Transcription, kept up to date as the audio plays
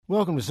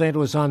Welcome to St.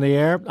 Louis on the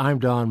Air. I'm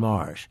Don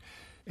Marsh.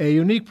 A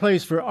unique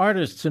place for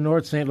artists in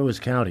North St. Louis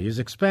County is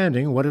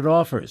expanding what it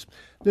offers.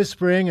 This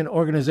spring, an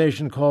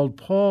organization called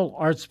Paul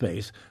Art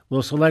Space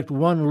will select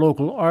one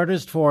local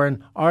artist for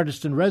an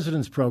Artist in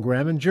Residence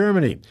program in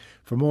Germany.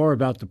 For more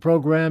about the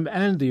program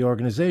and the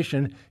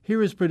organization,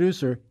 here is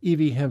producer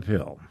Evie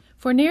Hemphill.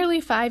 For nearly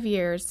 5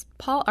 years,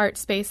 Paul Art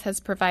Space has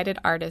provided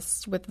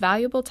artists with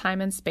valuable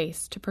time and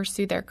space to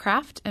pursue their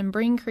craft and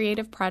bring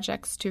creative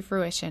projects to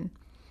fruition.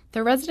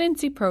 The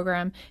residency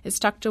program is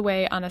tucked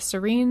away on a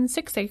serene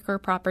 6-acre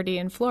property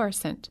in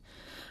Florissant.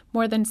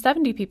 More than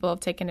 70 people have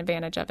taken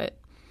advantage of it.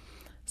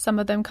 Some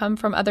of them come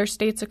from other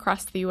states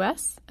across the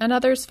U.S., and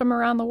others from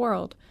around the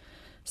world.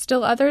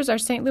 Still others are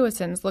St.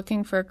 Louisans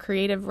looking for a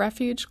creative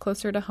refuge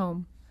closer to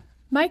home.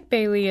 Mike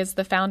Bailey is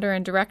the founder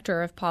and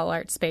director of Paul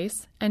Art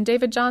Space, and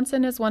David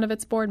Johnson is one of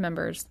its board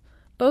members.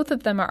 Both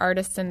of them are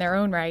artists in their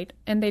own right,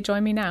 and they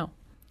join me now.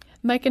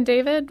 Mike and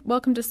David,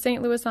 welcome to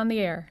St. Louis on the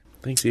Air.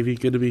 Thanks, Evie.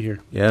 Good to be here.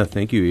 Yeah,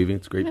 thank you, Evie.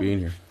 It's great being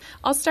here.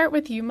 I'll start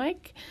with you,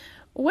 Mike.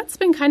 What's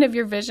been kind of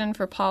your vision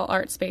for Paul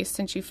Art Space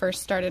since you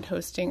first started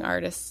hosting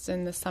artists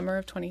in the summer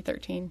of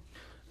 2013?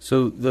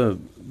 So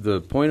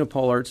the point of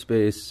Paul Art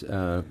Space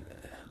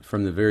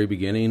from the very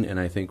beginning, and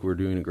I think we're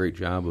doing a great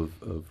job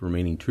of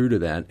remaining true to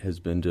that, has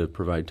been to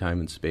provide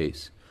time and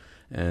space.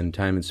 And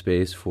time and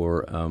space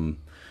for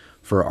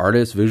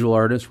artists, visual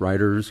artists,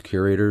 writers,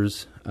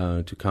 curators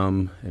to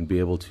come and be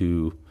able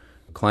to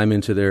climb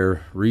into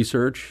their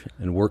research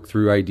and work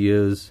through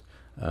ideas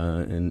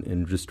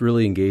and just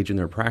really engage in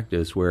their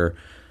practice where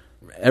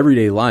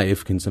everyday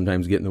life can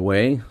sometimes get in the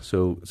way.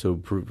 So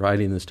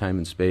providing this time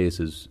and space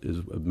is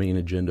a main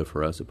agenda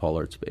for us at Paul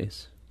Art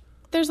Space.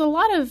 There's a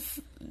lot of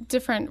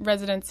different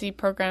residency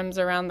programs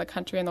around the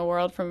country and the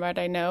world from what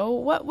I know.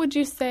 What would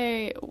you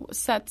say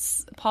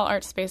sets Paul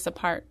Art Space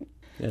apart?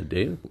 Yeah,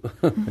 Dave?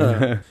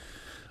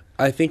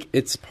 I think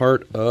it's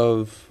part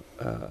of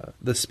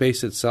the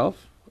space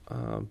itself.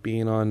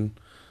 Being on,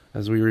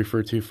 as we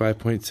refer to,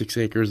 5.6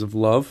 acres of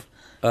love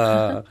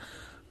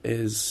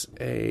is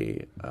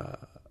a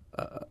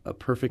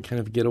perfect kind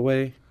of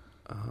getaway,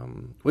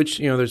 which,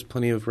 there's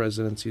plenty of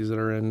residencies that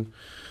are in,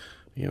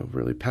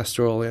 really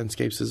pastoral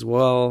landscapes as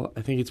well.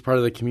 I think it's part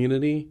of the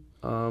community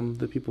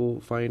that people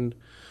find.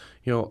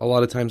 A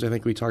lot of times I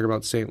think we talk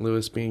about St.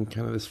 Louis being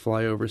kind of this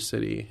flyover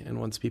city,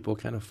 and once people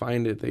kind of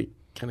find it, they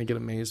kind of get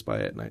amazed by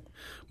it. And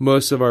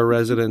most of our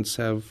residents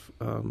have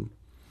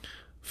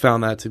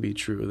found that to be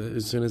true, that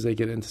as soon as they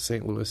get into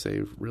St. Louis,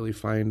 they really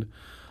find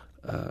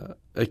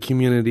a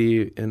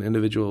community and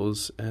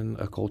individuals and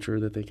a culture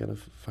that they kind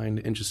of find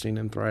interesting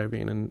and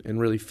thriving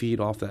and really feed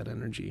off that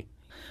energy.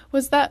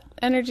 Was that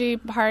energy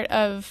part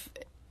of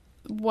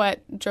what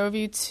drove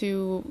you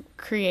to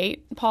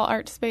create Paul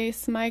Art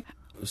Space, Mike?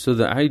 So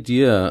the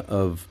idea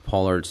of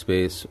Paul Art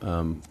Space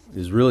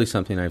is really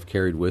something I've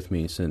carried with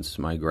me since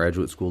my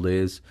graduate school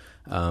days,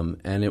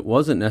 and it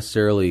wasn't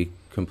necessarily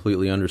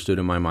completely understood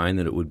in my mind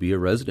that it would be a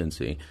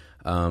residency.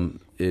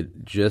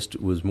 It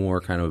just was more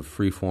kind of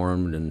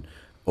free-formed and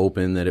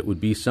open, that it would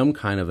be some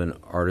kind of an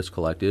artist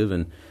collective.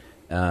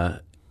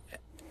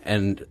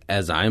 And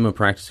as I'm a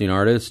practicing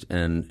artist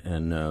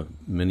and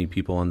many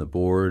people on the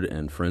board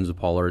and friends of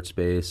Paul Art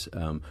Space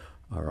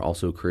are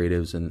also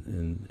creatives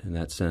in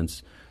that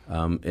sense,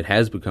 it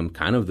has become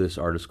kind of this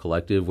artist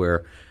collective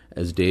where,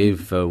 as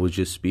Dave was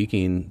just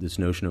speaking, this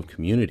notion of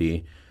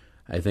community,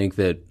 I think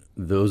that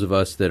those of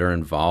us that are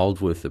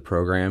involved with the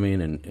programming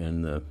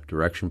and the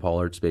direction Paul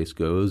Art Space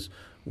goes,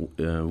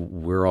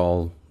 we're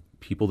all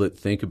people that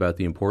think about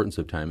the importance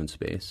of time and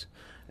space,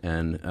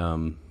 and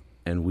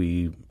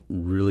we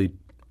really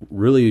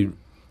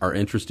are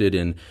interested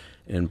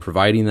in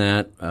providing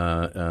that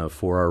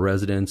for our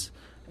residents.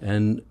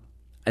 And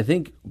I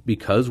think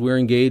because we're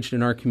engaged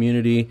in our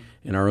community,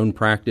 in our own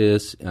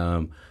practice,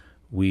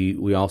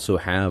 we also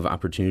have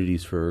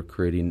opportunities for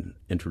creating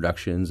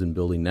introductions and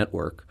building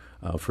network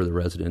for the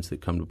residents that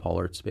come to Paul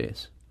Art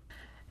Space.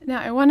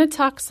 Now, I want to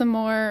talk some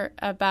more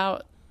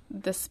about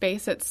the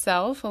space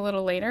itself a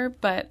little later,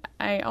 but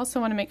I also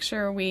want to make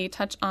sure we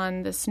touch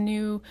on this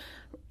new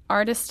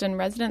Artist in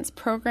Residence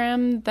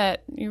program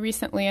that you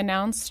recently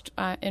announced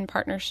in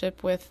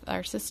partnership with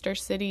our sister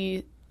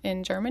city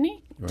in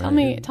Germany.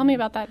 Right. Tell me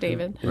about that,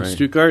 David. In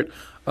Stuttgart.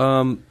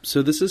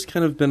 So this has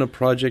kind of been a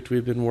project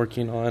we've been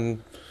working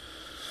on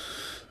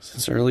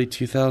since early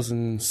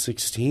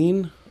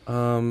 2016.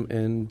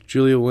 And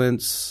Julia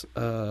Wentz,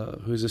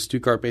 who's a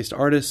Stuttgart-based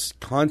artist,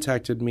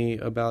 contacted me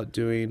about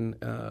doing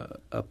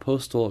a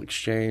postal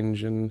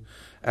exchange. And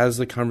as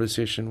the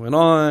conversation went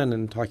on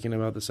and talking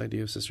about this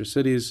idea of sister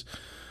cities,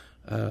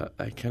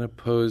 I kind of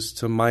posed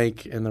to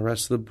Mike and the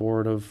rest of the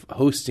board of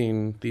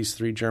hosting these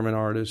 3 German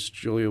artists,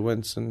 Julia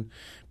Wentz and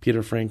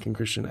Peter Frank and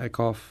Christian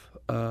Eckhoff,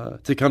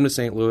 to come to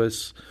St.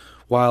 Louis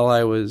while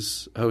I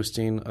was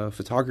hosting a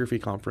photography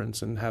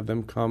conference, and have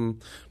them come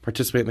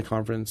participate in the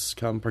conference,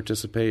 come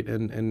participate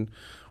and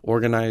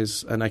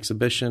organize an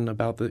exhibition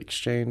about the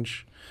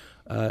exchange.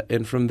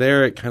 And from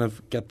there, it kind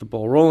of got the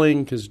ball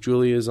rolling because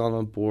Julia is on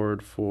a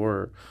board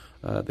for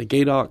the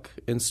Gaydock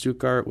in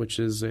Stuttgart, which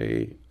is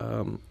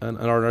an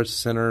artist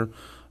center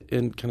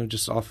in kind of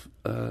just off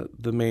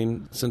the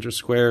main center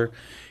square.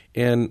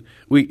 And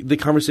the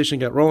conversation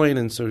got rolling,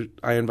 and so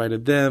I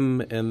invited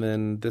them. And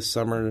then this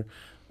summer,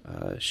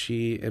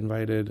 she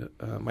invited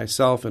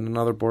myself and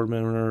another board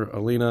member,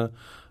 Alina,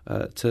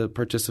 to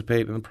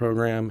participate in the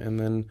program. And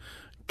then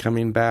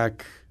coming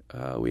back,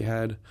 we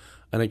had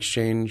an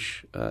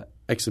exchange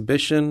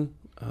exhibition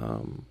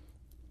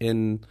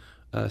in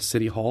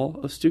City Hall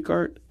of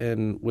Stuttgart,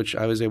 in which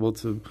I was able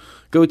to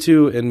go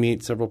to and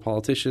meet several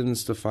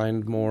politicians to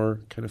find more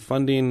kind of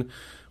funding.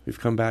 We've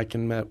come back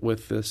and met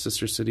with the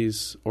Sister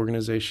Cities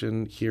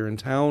organization here in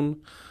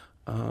town,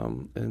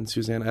 and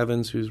Suzanne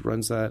Evans, who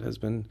runs that, has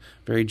been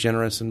very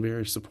generous and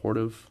very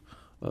supportive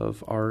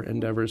of our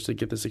endeavors to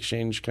get this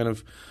exchange kind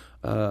of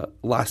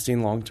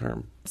lasting long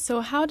term.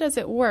 So how does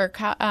it work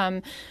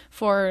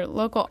for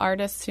local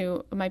artists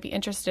who might be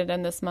interested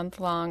in this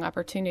month-long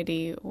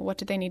opportunity? What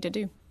do they need to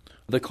do?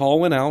 The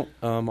call went out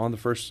on the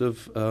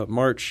 1st of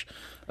March,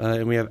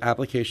 and we have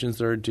applications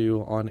that are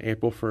due on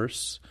April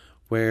 1st,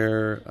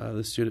 where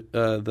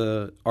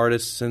the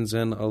artist sends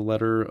in a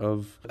letter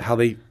of how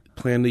they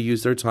plan to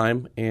use their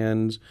time,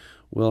 and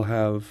we'll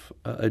have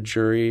a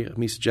jury,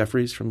 Misa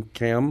Jeffries from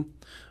CAM,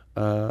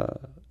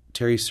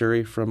 Terry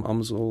Surrey from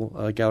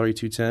UMSL Gallery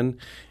 210,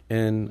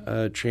 and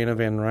Triana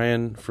Van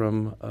Ryan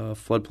from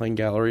Floodplain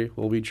Gallery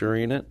will be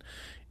jurying it.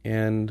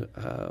 And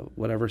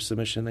whatever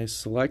submission they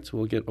select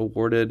will get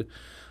awarded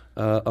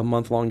a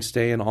month-long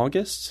stay in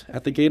August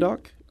at the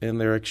Gaydock in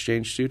their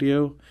exchange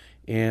studio,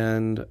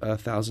 and a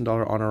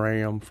 $1,000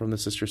 honorarium from the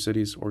Sister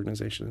Cities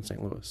organization in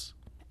St. Louis.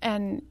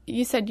 And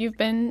you said you've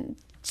been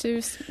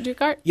to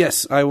Stuttgart?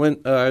 Yes, I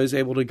went. I was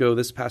able to go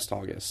this past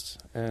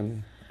August.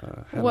 And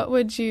what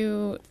would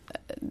you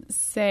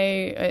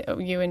say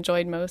you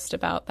enjoyed most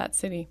about that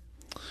city?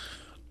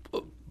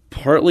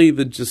 Partly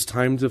the just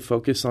time to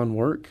focus on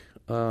work.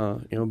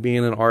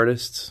 Being an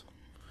artist,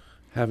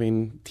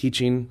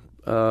 teaching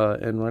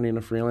and running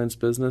a freelance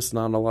business,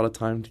 not a lot of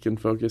time can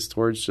focus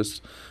towards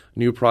just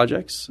new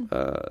projects.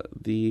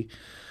 The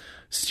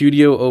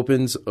studio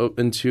opens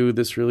into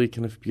this really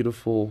kind of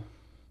beautiful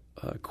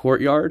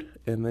courtyard,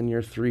 and then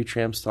you're 3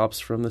 tram stops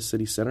from the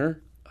city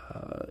center,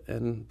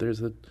 and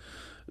there's a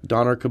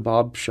doner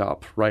kebab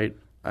shop right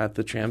at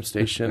the tram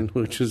station,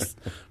 which is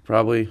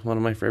probably one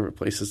of my favorite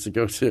places to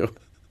go to.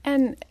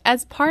 And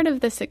as part of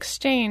this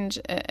exchange,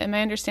 am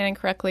I understanding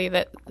correctly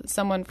that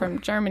someone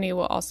from Germany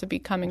will also be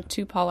coming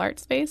to Paul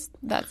Art Space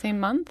that same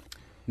month?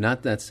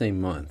 Not that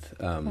same month,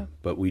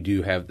 but we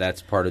do have,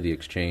 that's part of the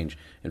exchange.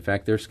 In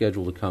fact, they're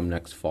scheduled to come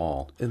next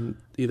fall. In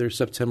either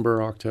September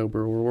or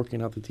October. We're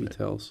working out the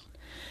details.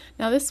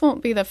 Now, this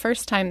won't be the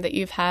first time that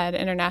you've had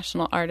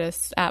international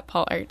artists at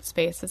Paul Art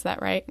Space. Is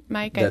that right,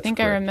 Mike? That's I think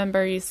correct. I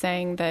remember you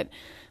saying that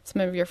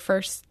some of your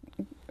first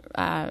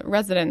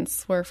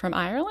residents were from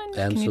Ireland.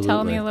 Absolutely. Can you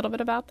tell me a little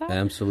bit about that?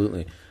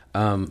 Absolutely.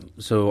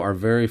 So our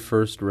very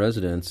first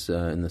residents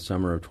in the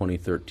summer of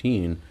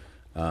 2013,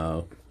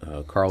 Carl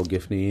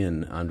Giffney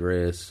and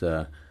Andreas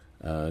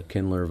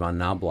Kindler van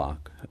Nablock,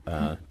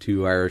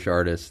 2 Irish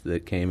artists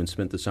that came and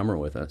spent the summer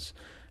with us.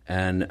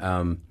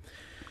 And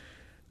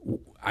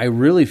I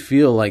really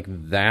feel like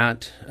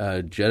that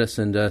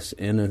jettisoned us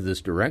into this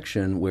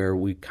direction where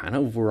we kind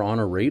of were on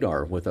a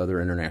radar with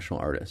other international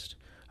artists.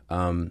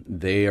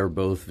 They are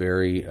both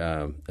very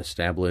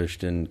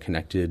established and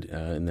connected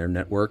in their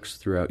networks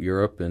throughout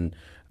Europe, and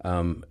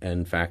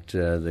in fact,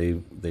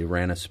 they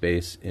ran a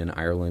space in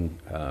Ireland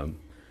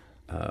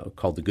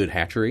called the Good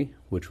Hatchery,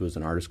 which was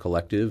an artist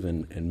collective,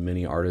 and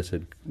many artists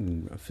had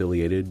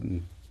affiliated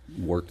and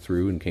worked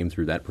through and came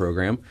through that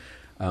program.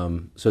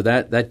 So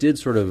that did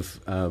sort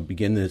of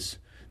begin this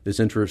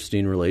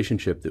interesting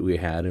relationship that we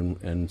had,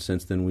 and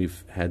since then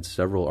we've had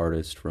several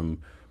artists from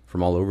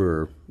all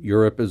over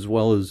Europe as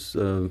well as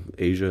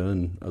Asia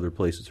and other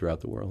places throughout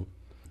the world.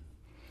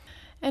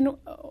 And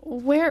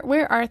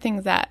where are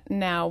things at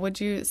now? Would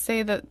you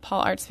say that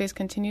Paul Art Space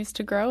continues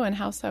to grow, and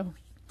how so?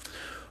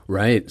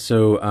 Right.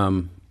 So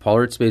Paul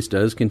Art Space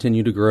does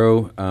continue to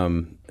grow.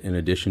 In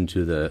addition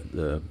to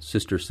the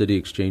Sister City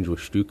Exchange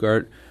with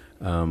Stuttgart,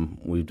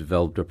 we've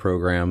developed a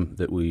program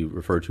that we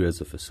refer to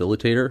as a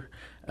facilitator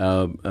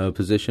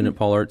position at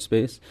Paul Art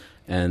Space.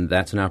 And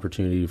that's an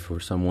opportunity for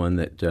someone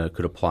that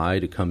could apply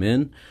to come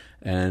in,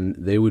 and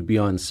they would be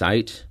on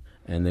site,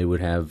 and they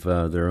would have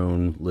their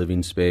own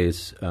living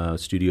space,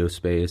 studio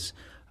space,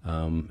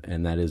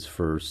 and that is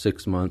for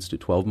 6 months to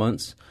 12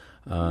 months.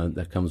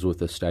 That comes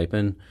with a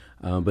stipend.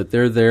 But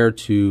they're there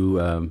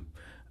to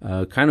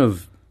kind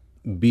of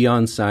be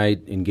on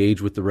site,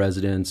 engage with the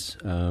residents,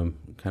 kind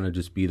of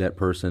just be that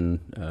person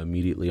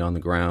immediately on the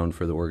ground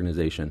for the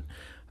organization.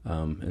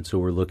 And so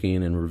we're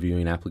looking and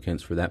reviewing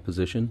applicants for that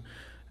position.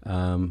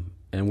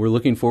 And we're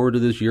looking forward to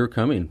this year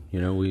coming.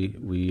 You know,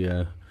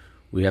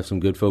 we have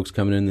some good folks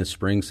coming in this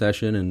spring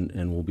session,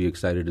 and we'll be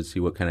excited to see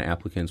what kind of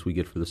applicants we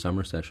get for the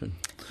summer session.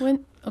 Go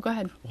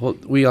ahead. Well,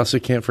 we also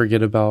can't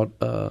forget about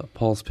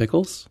Paul's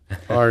Pickles,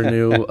 our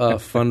new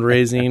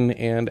fundraising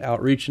and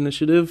outreach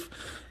initiative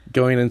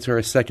going into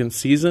our second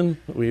season.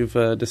 We've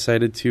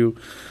decided to,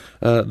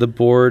 the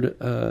board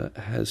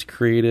has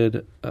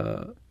created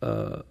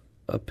a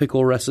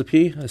pickle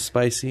recipe, a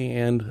spicy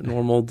and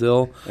normal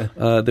dill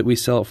that we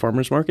sell at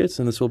farmers markets,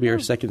 and this will be our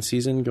second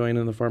season going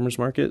in the farmers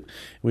market.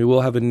 We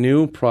will have a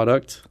new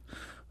product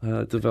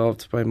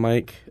developed by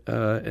Mike,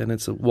 and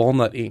it's a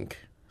walnut ink.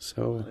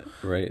 So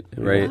right.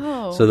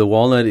 Wow. So the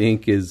walnut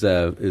ink is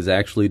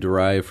actually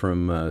derived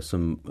from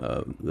some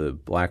the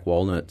black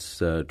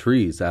walnuts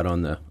trees out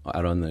on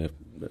the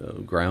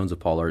grounds of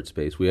Paul Art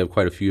Space. We have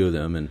quite a few of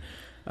them,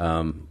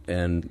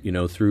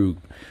 and through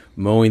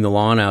mowing the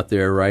lawn out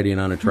there, riding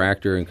on a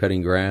tractor and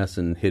cutting grass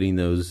and hitting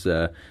those.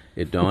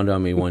 It dawned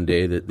on me one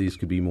day that these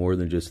could be more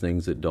than just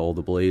things that dull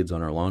the blades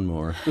on our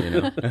lawnmower.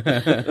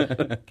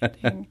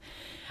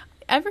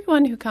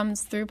 Everyone who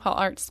comes through Paul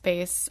Art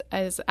Space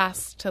is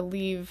asked to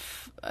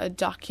leave a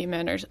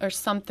document or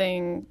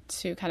something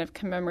to kind of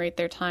commemorate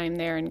their time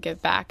there and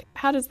give back.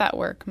 How does that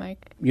work,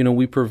 Mike?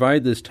 We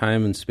provide this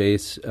time and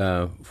space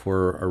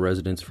for our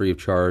residents free of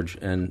charge,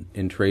 and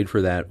in trade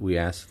for that, we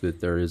ask that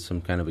there is some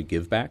kind of a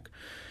give back.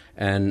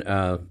 And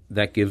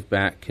that give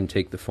back can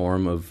take the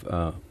form of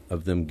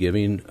them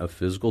giving a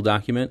physical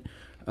document.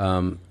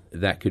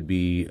 That could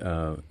be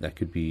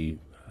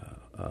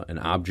an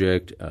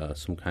object,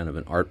 some kind of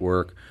an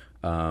artwork.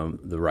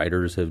 The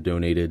writers have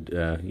donated,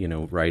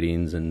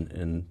 writings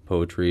and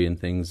poetry and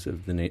things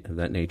of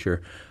that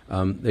nature.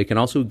 They can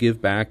also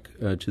give back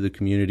to the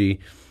community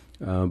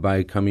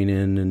by coming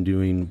in and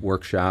doing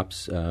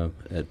workshops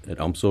at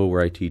UMSL,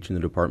 where I teach in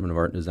the Department of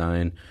Art and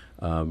Design,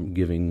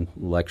 giving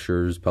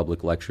lectures,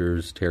 public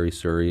lectures. Terry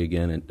Surrey,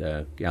 again,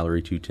 at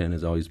Gallery 210,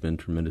 has always been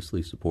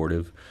tremendously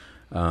supportive.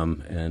 So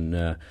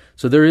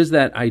there is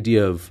that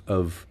idea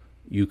of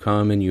you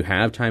come and you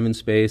have time and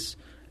space,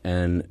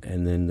 and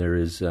then there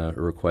is a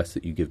request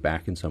that you give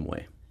back in some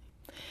way.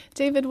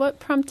 David, what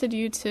prompted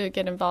you to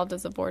get involved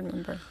as a board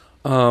member?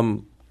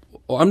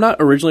 Well, I'm not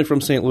originally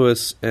from St.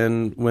 Louis,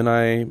 and when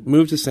I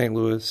moved to St.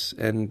 Louis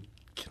and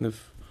kind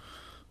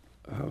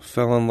of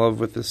fell in love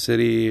with the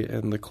city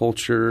and the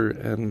culture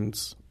and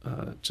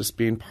just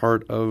being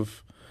part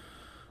of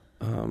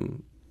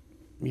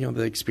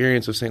the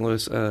experience of St.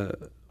 Louis,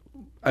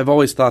 I've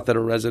always thought that a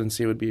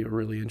residency would be a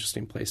really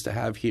interesting place to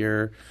have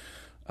here.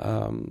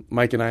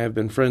 Mike and I have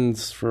been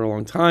friends for a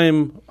long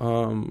time,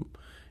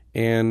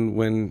 and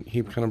when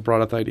he kind of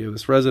brought up the idea of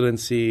this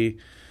residency,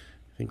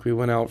 I think we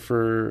went out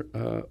for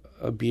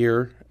a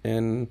beer,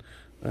 and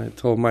I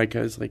told Mike,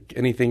 I was like,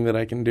 anything that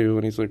I can do,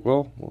 and he's like,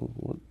 well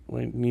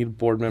we need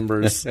board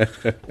members.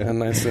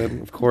 And I said,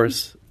 of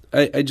course.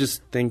 I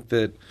just think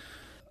that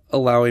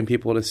allowing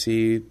people to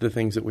see the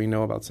things that we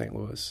know about St.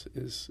 Louis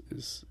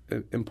is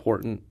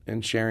important,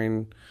 and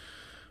sharing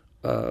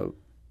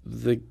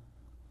the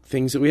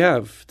things that we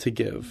have to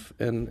give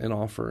and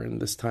offer in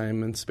this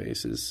time and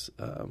space is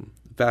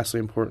vastly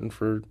important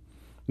for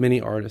many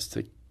artists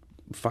to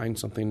find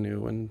something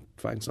new and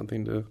find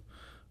something to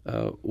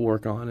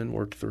work on and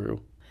work through.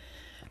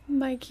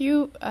 Mike,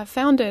 you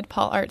founded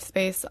Paul Art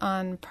Space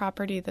on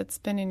property that's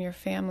been in your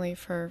family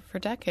for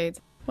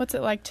decades. What's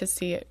it like to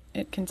see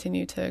it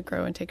continue to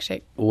grow and take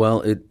shape?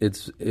 Well, it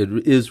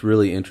is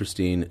really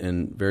interesting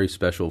and very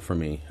special for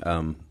me,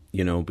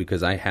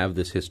 because I have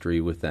this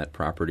history with that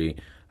property,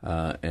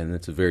 and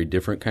it's a very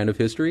different kind of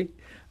history,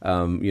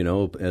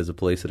 as a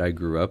place that I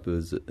grew up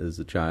as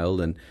a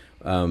child,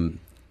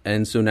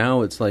 and so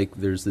now it's like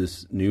there's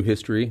this new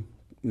history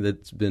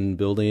that's been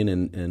building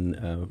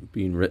and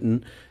being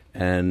written,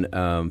 and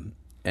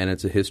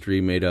it's a history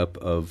made up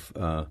of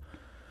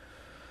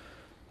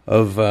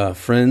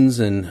friends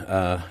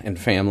and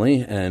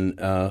family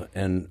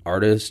and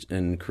artists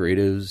and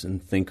creatives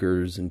and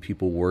thinkers and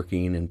people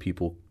working and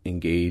people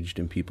engaged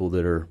and people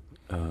that are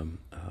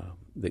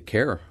that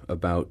care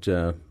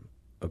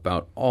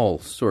about all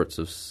sorts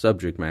of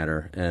subject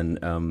matter, and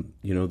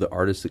the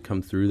artists that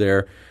come through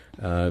there.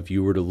 If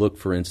you were to look,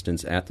 for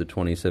instance, at the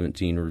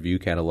 2017 review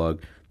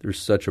catalog, there's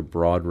such a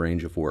broad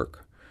range of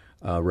work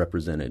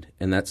represented,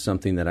 and that's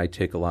something that I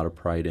take a lot of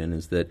pride in.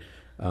 Is that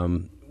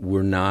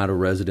we're not a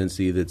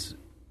residency that's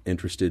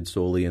interested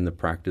solely in the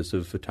practice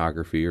of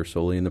photography or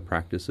solely in the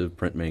practice of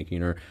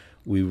printmaking, or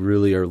we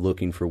really are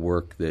looking for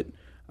work that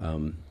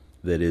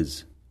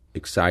is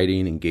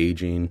exciting,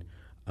 engaging,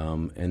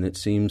 and it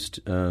seems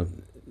to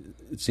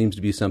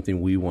be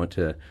something we want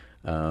to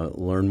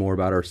learn more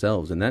about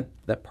ourselves, and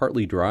that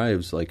partly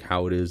drives like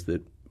how it is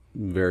that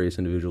various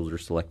individuals are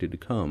selected to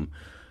come.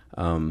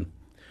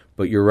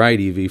 But you're right,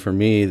 Evie. For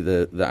me,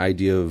 the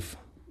idea of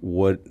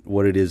what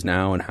it is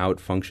now and how it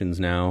functions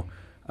now,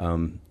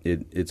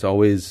 it's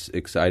always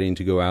exciting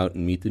to go out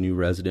and meet the new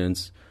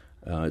residents.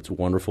 It's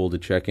wonderful to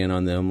check in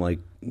on them,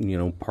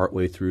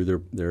 partway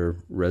through their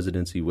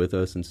residency with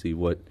us and see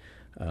what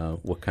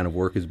kind of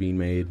work is being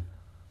made.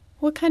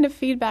 What kind of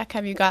feedback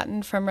have you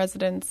gotten from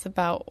residents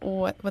about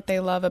what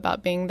they love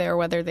about being there,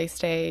 whether they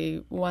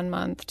stay 1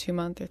 month, 2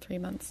 months, or 3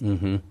 months?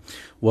 Mm-hmm.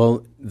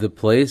 Well, the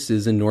place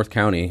is in North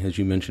County, as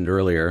you mentioned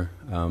earlier.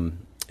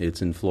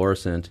 It's in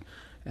Florissant,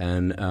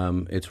 and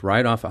it's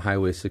right off of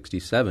Highway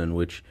 67,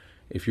 which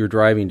if you're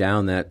driving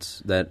down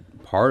that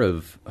part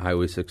of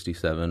Highway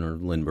 67 or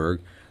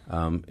Lindbergh,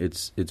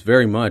 it's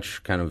very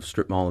much kind of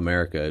strip mall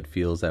America. It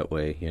feels that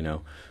way,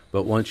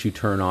 But once you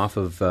turn off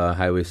of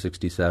Highway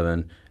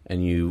 67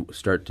 and you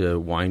start to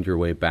wind your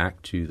way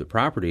back to the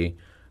property,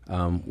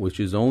 which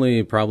is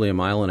only probably a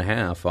mile and a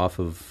half off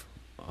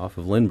of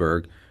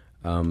Lindbergh,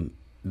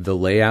 the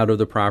layout of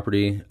the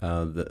property,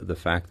 the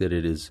fact that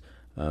it is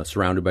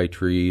surrounded by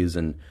trees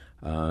and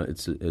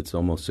it's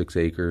almost 6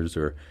 acres,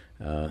 or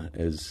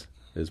as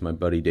my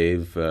buddy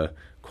Dave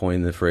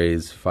coined the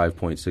phrase,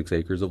 5.6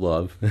 acres of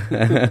love.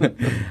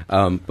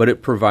 But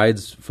it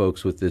provides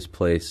folks with this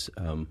place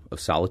of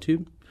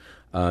solitude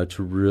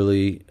to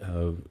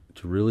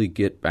really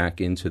get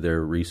back into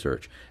their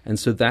research. And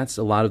so that's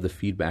a lot of the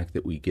feedback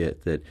that we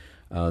get, that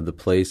the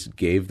place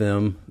gave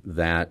them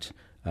that.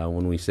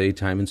 When we say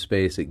time and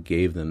space, it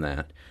gave them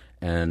that.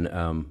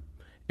 And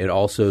it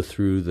also,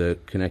 through the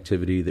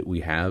connectivity that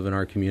we have in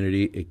our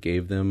community, it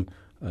gave them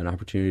an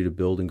opportunity to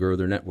build and grow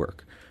their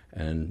network.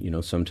 And,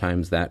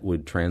 sometimes that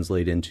would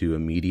translate into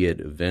immediate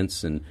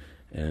events and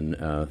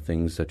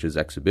things such as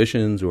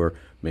exhibitions, or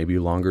maybe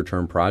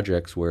longer-term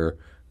projects where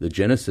the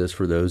genesis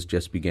for those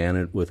just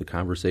began with a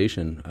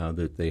conversation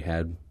that they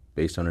had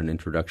based on an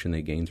introduction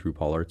they gained through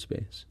Paul Art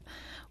Space.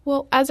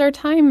 Well, as our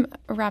time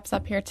wraps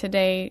up here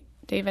today,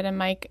 David and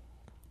Mike,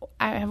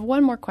 I have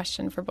one more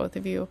question for both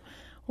of you.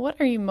 What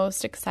are you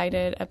most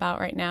excited about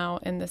right now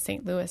in the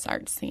St. Louis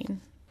art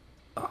scene?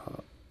 I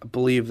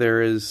believe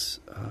there is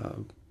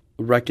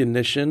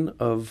recognition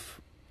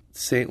of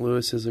St.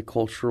 Louis as a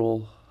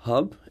cultural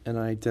hub and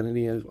an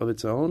identity of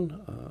its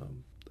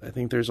own. I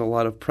think there's a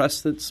lot of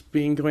press that's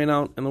going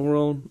out in the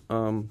world.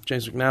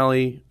 James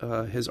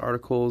McNally, his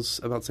articles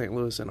about St.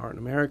 Louis and Art in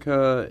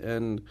America,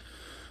 and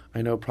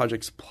I know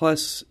Projects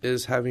Plus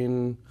is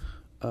having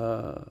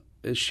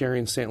is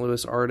sharing St.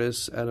 Louis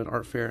artists at an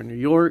art fair in New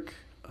York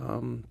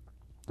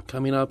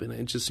coming up, and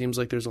it just seems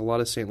like there's a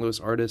lot of St. Louis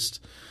artists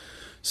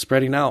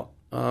spreading out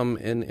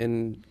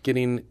and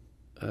getting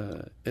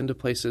into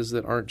places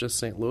that aren't just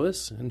St.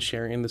 Louis and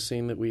sharing the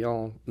scene that we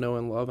all know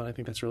and love, and I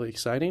think that's really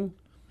exciting.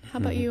 How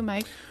about you,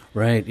 Mike?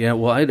 Right, yeah,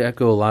 well, I'd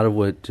echo a lot of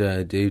what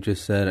Dave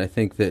just said. I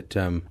think that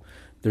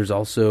there's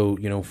also,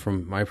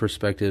 from my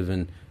perspective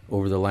and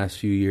over the last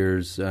few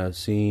years,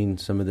 seeing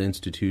some of the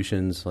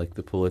institutions like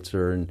the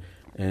Pulitzer and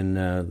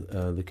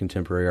the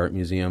Contemporary Art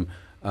Museum,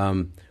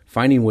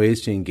 finding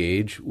ways to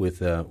engage with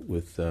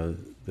the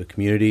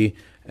community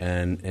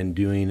and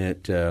doing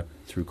it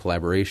through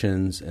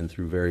collaborations and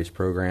through various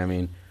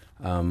programming.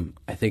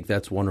 I think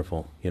that's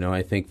wonderful.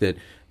 I think that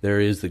there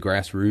is the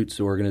grassroots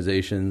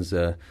organizations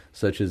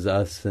such as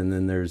us, and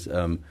then there's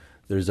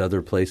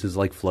other places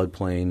like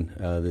Floodplain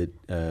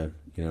that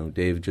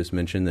Dave just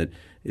mentioned that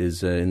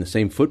is in the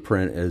same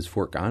footprint as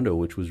Fort Gondo,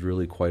 which was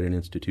really quite an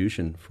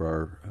institution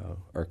for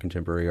our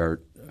contemporary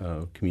art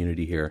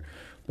community here.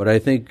 But I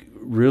think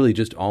really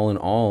just all in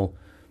all,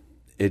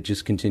 it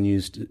just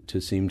continues to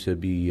seem to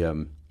be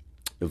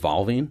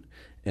evolving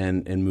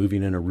and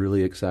moving in a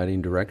really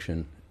exciting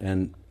direction.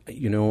 And,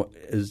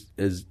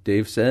 as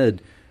Dave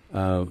said,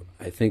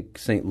 I think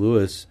St.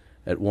 Louis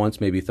at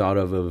once maybe thought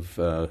of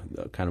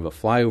kind of a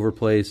flyover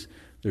place.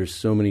 There's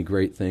so many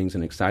great things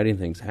and exciting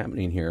things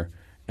happening here.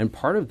 And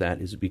part of that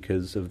is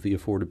because of the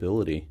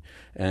affordability.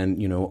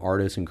 And,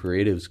 artists and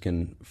creatives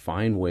can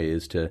find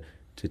ways to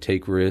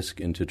take risk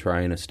and to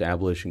try and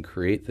establish and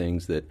create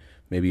things that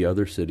maybe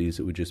other cities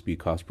it would just be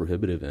cost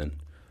prohibitive in.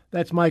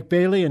 That's Mike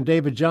Bailey and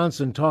David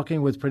Johnson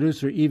talking with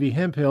producer Evie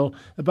Hemphill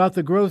about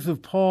the growth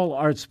of Paul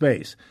Art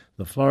Space.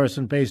 The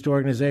Florissant-based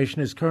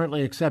organization is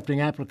currently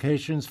accepting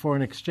applications for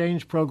an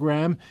exchange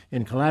program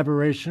in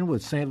collaboration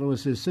with St.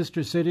 Louis's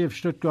sister city of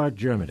Stuttgart,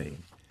 Germany.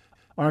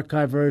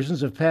 Archive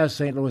versions of past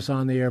St. Louis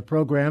On the Air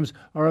programs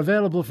are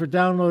available for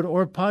download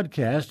or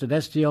podcast at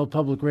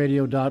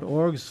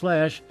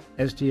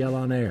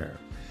stlpublicradio.org/STLonair.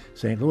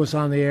 St. Louis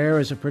On the Air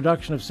is a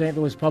production of St.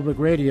 Louis Public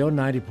Radio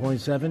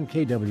 90.7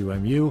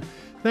 KWMU.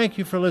 Thank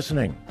you for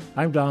listening.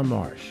 I'm Don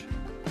Marsh.